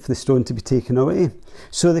arranged it for the stone to be taken away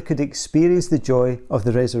so they could experience the joy of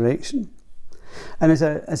the resurrection. And as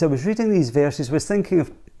I was reading these verses, I was thinking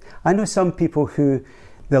of, I know some people who,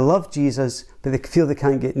 they love Jesus, but they feel they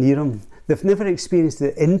can't get near him. They've never experienced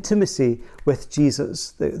the intimacy with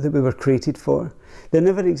Jesus that we were created for. They've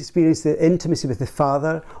never experienced the intimacy with the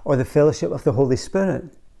Father or the fellowship of the Holy Spirit.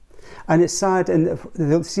 And it's sad, and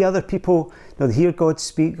they'll see other people, they'll hear God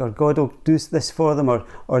speak, or God will do this for them,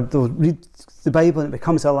 or they'll read the Bible and it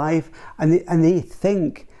becomes alive, and they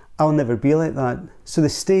think, I'll never be like that. So they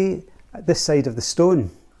stay at this side of the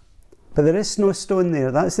stone. But there is no stone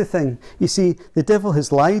there, that's the thing. You see, the devil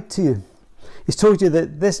has lied to you. He's told you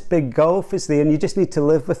that this big gulf is there and you just need to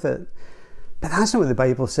live with it. But that's not what the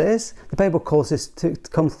Bible says. The Bible calls us to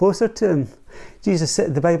come closer to him. Jesus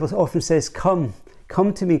said, the Bible often says, come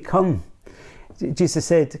to me, come. Jesus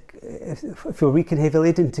said, if we're weak and heavy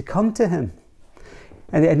laden, to come to him.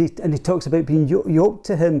 And he talks about being yoked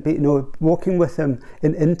to him, walking with him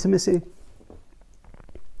in intimacy.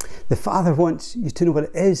 The Father wants you to know what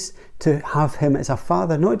it is to have him as a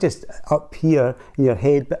father, not just up here in your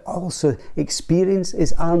head, but also experience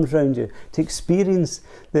his arms around you, to experience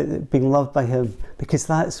being loved by him, because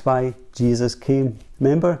that's why Jesus came.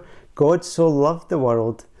 Remember, God so loved the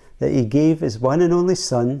world that he gave his one and only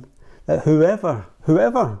Son, that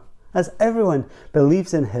whoever, as everyone,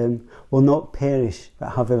 believes in him will not perish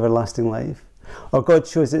but have everlasting life. Or God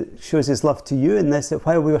shows his love to you in this, that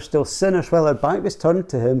while we were still sinners, while our back was turned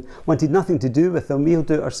to him, wanted nothing to do with him, we'll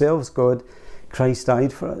do it ourselves, God, Christ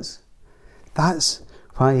died for us. That's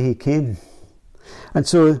why he came. And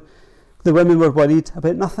so the women were worried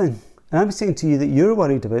about nothing. And I'm saying to you that you're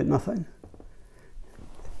worried about nothing.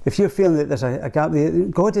 If you're feeling that there's a gap there,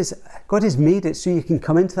 God has made it so you can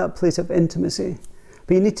come into that place of intimacy.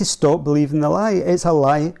 But you need to stop believing the lie. It's a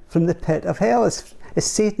lie from the pit of hell. It's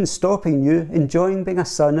Satan stopping you enjoying being a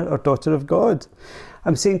son or daughter of God.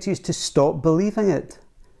 I'm saying to you to stop believing it.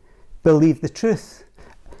 Believe the truth.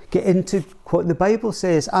 Get into what the Bible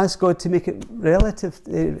says. Ask God to make it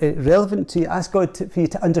relevant to you. Ask God for you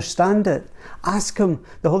to understand it. Ask him,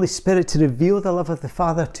 the Holy Spirit, to reveal the love of the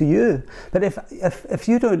Father to you. But if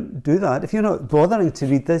you don't do that, if you're not bothering to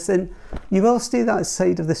read this, then you will stay that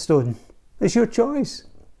side of the stone. It's your choice.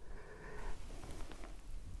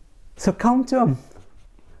 So come to him.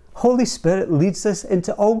 Holy Spirit leads us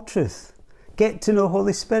into all truth. Get to know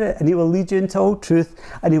Holy Spirit and he will lead you into all truth,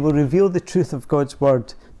 and he will reveal the truth of God's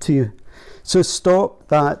word to you. So stop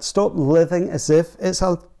that. Stop living as if it's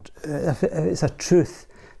a truth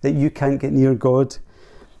that you can't get near God.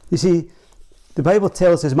 You see, the Bible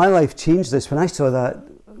tells us, my life changed this. When I saw that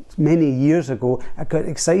many years ago, I got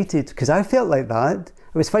excited because I felt like that.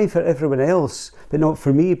 It was fine for everyone else, but not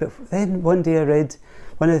for me. But then one day I read,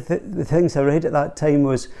 one of the things I read at that time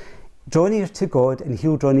was, draw near to God and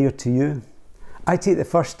he'll draw near to you. I take the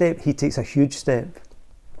first step, he takes a huge step.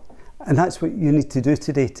 And that's what you need to do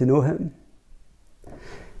today to know him.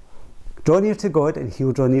 Draw near to God and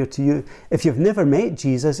he'll draw near to you. If you've never met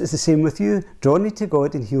Jesus, it's the same with you. Draw near to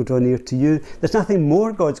God and he'll draw near to you. There's nothing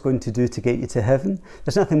more God's going to do to get you to heaven.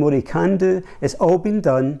 There's nothing more he can do. It's all been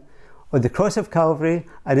done on the cross of Calvary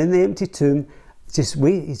and in the empty tomb. Just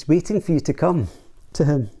wait. He's waiting for you to come to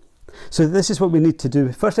him. So this is what we need to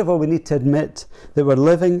do. First of all, we need to admit that we're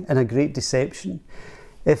living in a great deception.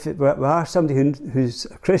 If we are somebody who's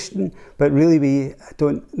a Christian, but really we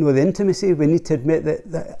don't know the intimacy, we need to admit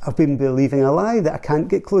that I've been believing a lie, that I can't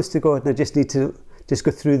get close to God and I just need to just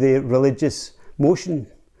go through the religious motion.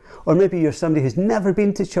 Or maybe you're somebody who's never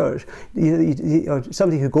been to church, or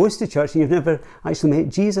somebody who goes to church and you've never actually met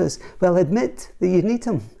Jesus. Well, admit that you need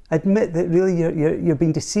him. Admit that really you're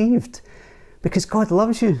being deceived because God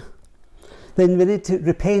loves you. Then we need to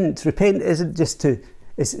repent. Repent isn't just to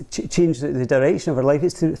change the direction of our life.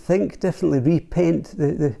 It's to think differently. Repent.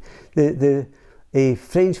 The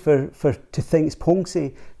French for to think is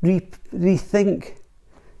penser. Rethink.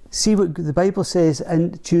 See what the Bible says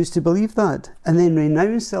and choose to believe that. And then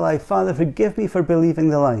renounce the lie. Father, forgive me for believing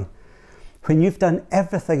the lie. When you've done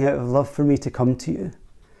everything out of love for me to come to you.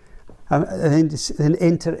 And then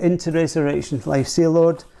enter into resurrection life. Say,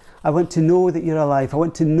 Lord, I want to know that you're alive. I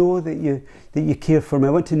want to know that you care for me.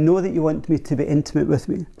 I want to know that you want me to be intimate with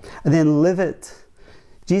me. And then live it.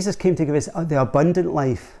 Jesus came to give us the abundant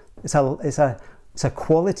life. It's a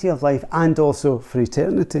quality of life and also for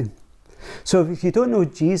eternity. So if you don't know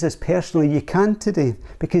Jesus personally, you can today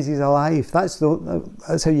because he's alive. That's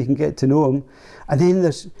how you can get to know him. And then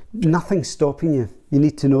there's nothing stopping you. You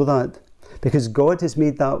need to know that because God has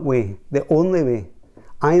made that way, the only way.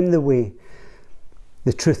 I am the way,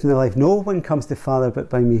 the truth and the life. No one comes to the Father but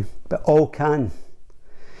by me, but all can.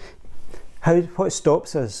 What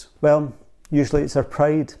stops us? Well, usually it's our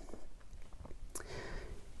pride.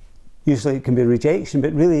 Usually it can be rejection,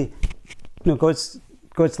 but really,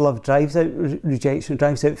 God's love drives out rejection,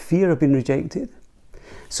 drives out fear of being rejected.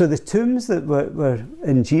 So the tombs that were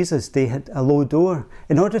in Jesus' day had a low door.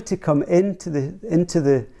 In order to come into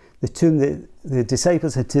the tomb, the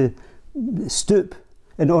disciples had to stoop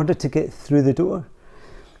in order to get through the door.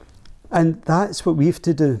 And that's what we have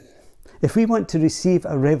to do. If we want to receive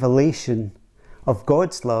a revelation of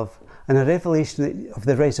God's love and a revelation of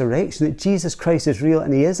the resurrection, that Jesus Christ is real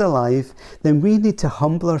and he is alive, then we need to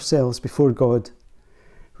humble ourselves before God.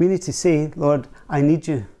 We need to say, Lord, I need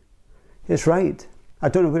you. It's right. I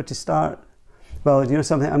don't know where to start. Well, you know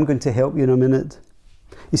something? I'm going to help you in a minute.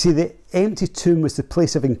 You see, the empty tomb was the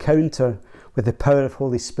place of encounter with the power of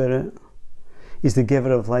Holy Spirit. He's the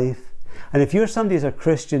giver of life. And if you're somebody who's a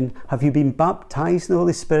Christian, have you been baptized in the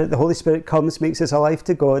Holy Spirit? The Holy Spirit comes, makes us alive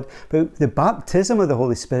to God, but the baptism of the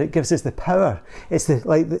Holy Spirit gives us the power. It's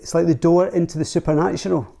like the door into the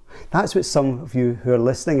supernatural. That's what some of you who are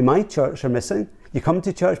listening in my church are missing. You come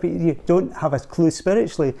to church, but you don't have a clue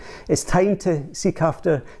spiritually. It's time to seek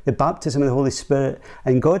after the baptism of the Holy Spirit.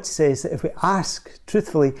 And God says that if we ask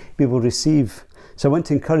truthfully, we will receive. So I want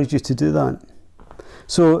to encourage you to do that.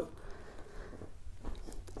 So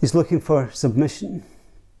he's looking for submission.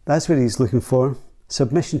 That's what he's looking for.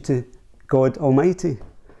 Submission to God Almighty.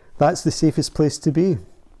 That's the safest place to be.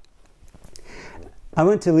 I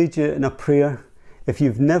want to lead you in a prayer if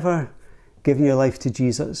you've never given your life to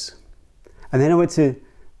Jesus. And then I want to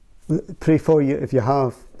pray for you if you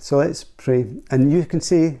have. So let's pray. And you can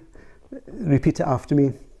repeat it after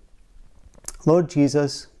me. Lord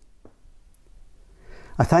Jesus,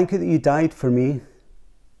 I thank you that you died for me.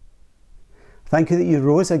 Thank you that you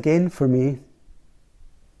rose again for me.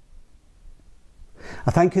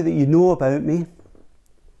 I thank you that you know about me.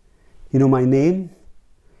 You know my name.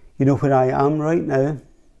 You know where I am right now.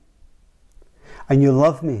 And you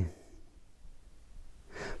love me.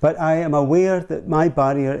 But I am aware that my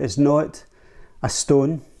barrier is not a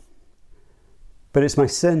stone, but it's my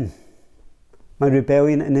sin, my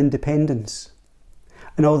rebellion and independence,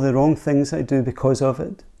 and all the wrong things I do because of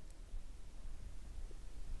it.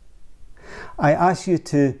 I ask you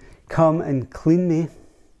to come and clean me.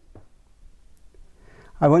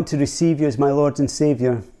 I want to receive you as my Lord and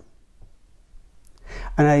Saviour.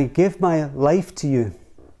 And I give my life to you.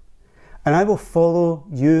 And I will follow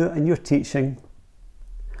you and your teaching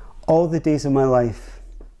all the days of my life.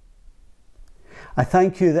 I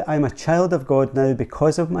thank you that I'm a child of God now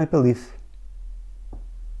because of my belief.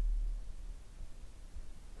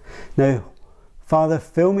 Now, Father,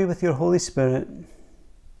 fill me with your Holy Spirit.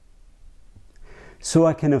 so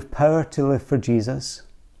I can have power to live for Jesus.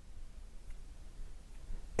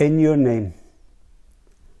 In your name.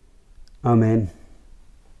 Amen.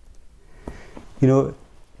 You know,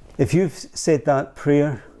 if you've said that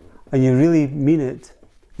prayer and you really mean it,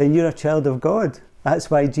 then you're a child of God. That's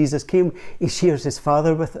why Jesus came. He shares his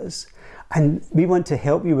Father with us. And we want to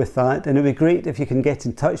help you with that. And it would be great if you can get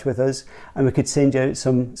in touch with us and we could send you out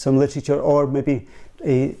some literature, or maybe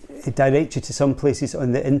direct you to some places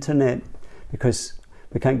on the internet, because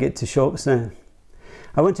we can't get to shops now.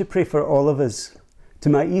 I want to pray for all of us. To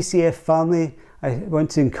my ECF family, I want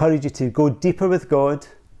to encourage you to go deeper with God.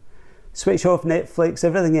 Switch off Netflix,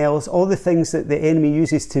 everything else, all the things that the enemy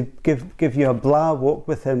uses to give you a blah walk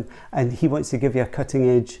with him, and he wants to give you a cutting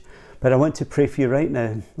edge. But I want to pray for you right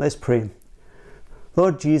now. Let's pray.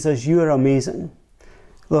 Lord Jesus, you are amazing.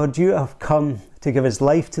 Lord, you have come to give us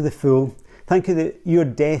life to the full. Thank you that your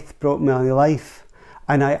death brought me life.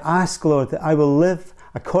 And I ask, Lord, that I will live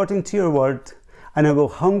according to your word, and I will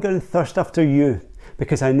hunger and thirst after you,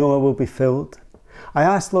 because I know I will be filled. I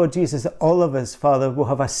ask, Lord Jesus, that all of us, Father, will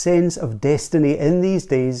have a sense of destiny in these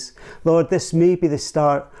days. Lord, this may be the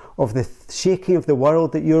start of the shaking of the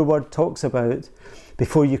world that your word talks about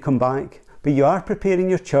before you come back. But you are preparing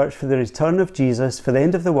your church for the return of Jesus, for the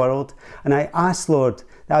end of the world. And I ask, Lord,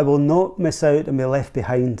 that I will not miss out and be left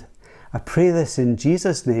behind. I pray this in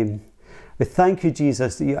Jesus' name. We thank you,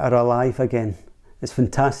 Jesus, that you are alive again. It's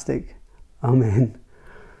fantastic. Amen.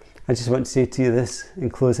 I just want to say to you this in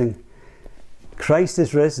closing. Christ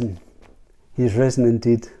is risen. He is risen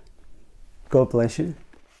indeed. God bless you.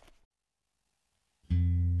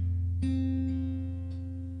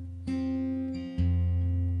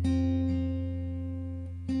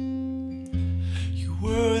 You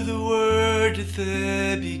were the Word at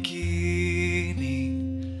the beginning,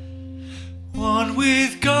 one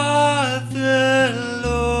with God the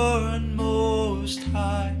Lord Most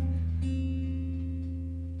High.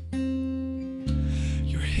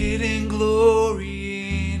 Your hidden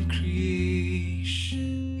glory in creation,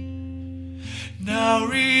 now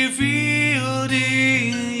revealed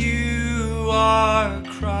in you are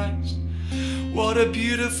Christ. What a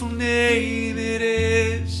beautiful name it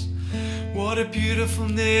is. What a beautiful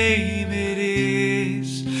name it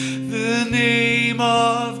is. The name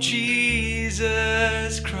of Jesus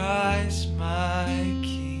Christ, my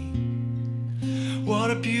King.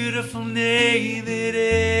 What a beautiful name it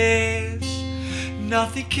is.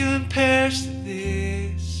 Nothing compares to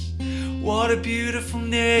this. What a beautiful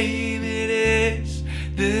name it is.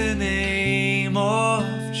 The name of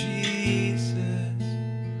Jesus.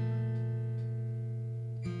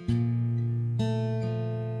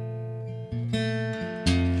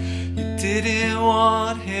 You didn't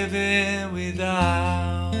want heaven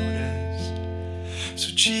without us,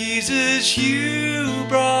 so Jesus, you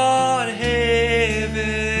brought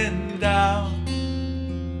heaven down.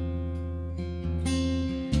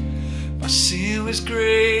 My sin was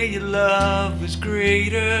great, your love was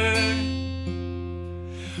greater.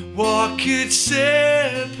 What could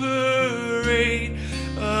separate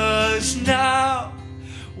us now?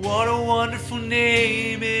 What a wonderful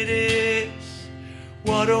name it is.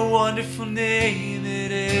 What a wonderful name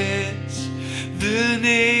it is. The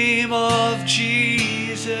name of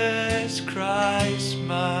Jesus Christ,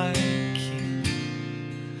 my King.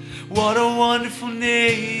 What a wonderful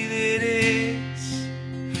name it is.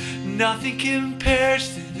 Nothing compares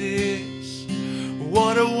to this.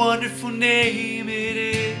 What a wonderful name it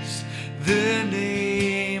is. The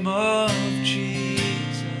name of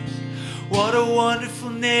Jesus. What a wonderful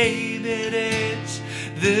name it is.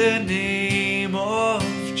 The name of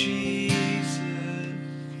Jesus.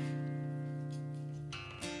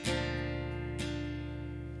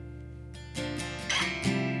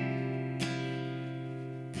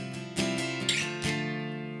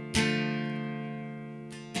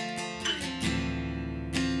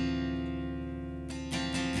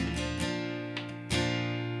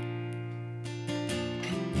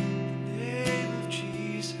 Name of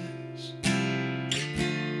Jesus.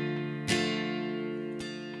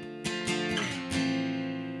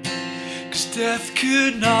 Death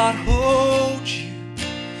could not hold you,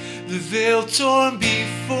 the veil torn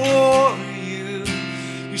before you.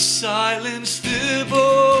 You silenced the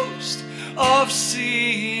boast of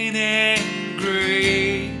sin and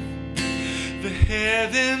grave. The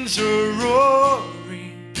heavens are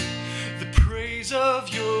roaring the praise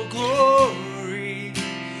of your glory,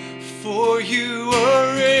 for you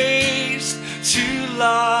are raised to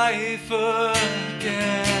life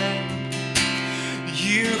again.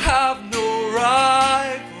 You have no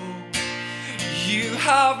rival, you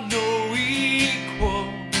have no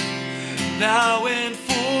equal, now and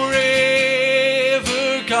forevermore.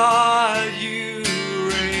 God, you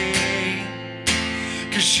reign.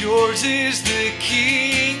 'Cause yours is the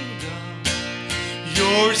kingdom,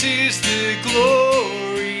 yours is the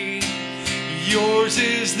glory, yours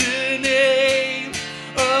is the name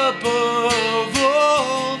above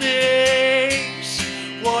all names.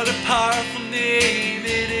 What a powerful name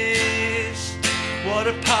it is. What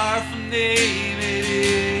a powerful name it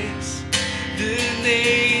is. The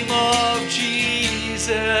name of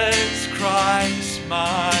Jesus Christ,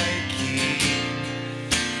 my King.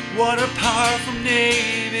 What a powerful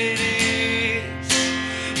name it is.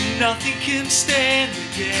 Nothing can stand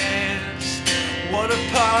against. What a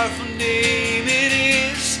powerful name it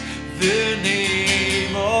is. The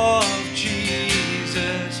name of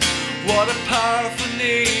Jesus. What a powerful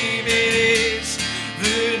name it is.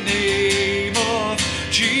 The name of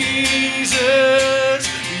Jesus.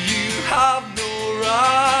 You have no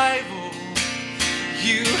rival.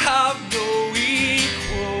 You have no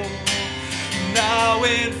equal. Now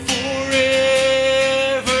and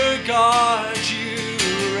forever, God, you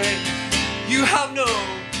reign. You have no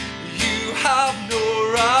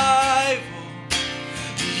rival.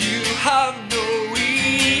 You have no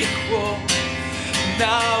equal.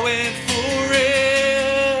 Now and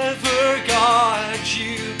forever, God,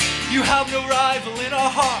 you have no rival in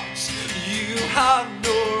our hearts. You have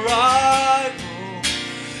no rival.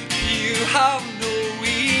 You have no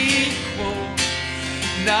equal.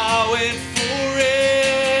 Now and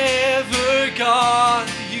forever, God,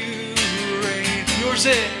 you reign.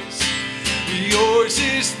 Yours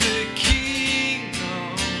is the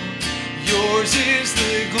kingdom. Yours is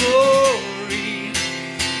the glory.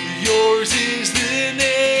 Yours is the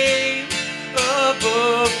name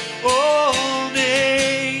above all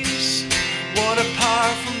names. What a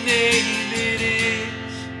powerful name it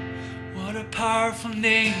is. What a powerful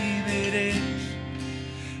name it is.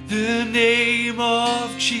 The name of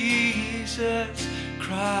Jesus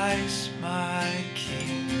Christ, my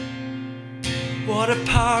King. What a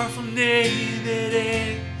powerful name it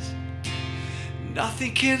is.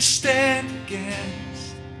 Nothing can stand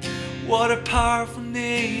against. What a powerful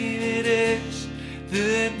name it is.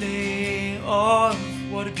 The name of,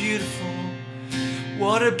 what a beautiful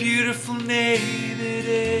name it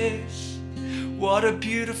is. What a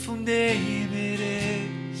beautiful name it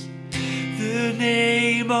is. The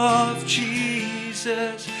name of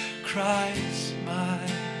Jesus Christ, my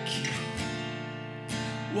King.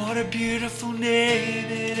 What a beautiful name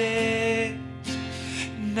it is.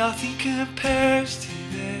 Nothing compares to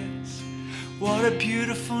this. What a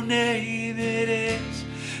beautiful name it is.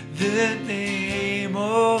 The name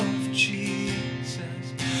of Jesus.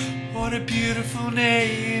 What a beautiful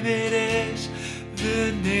name it is.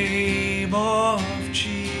 The name of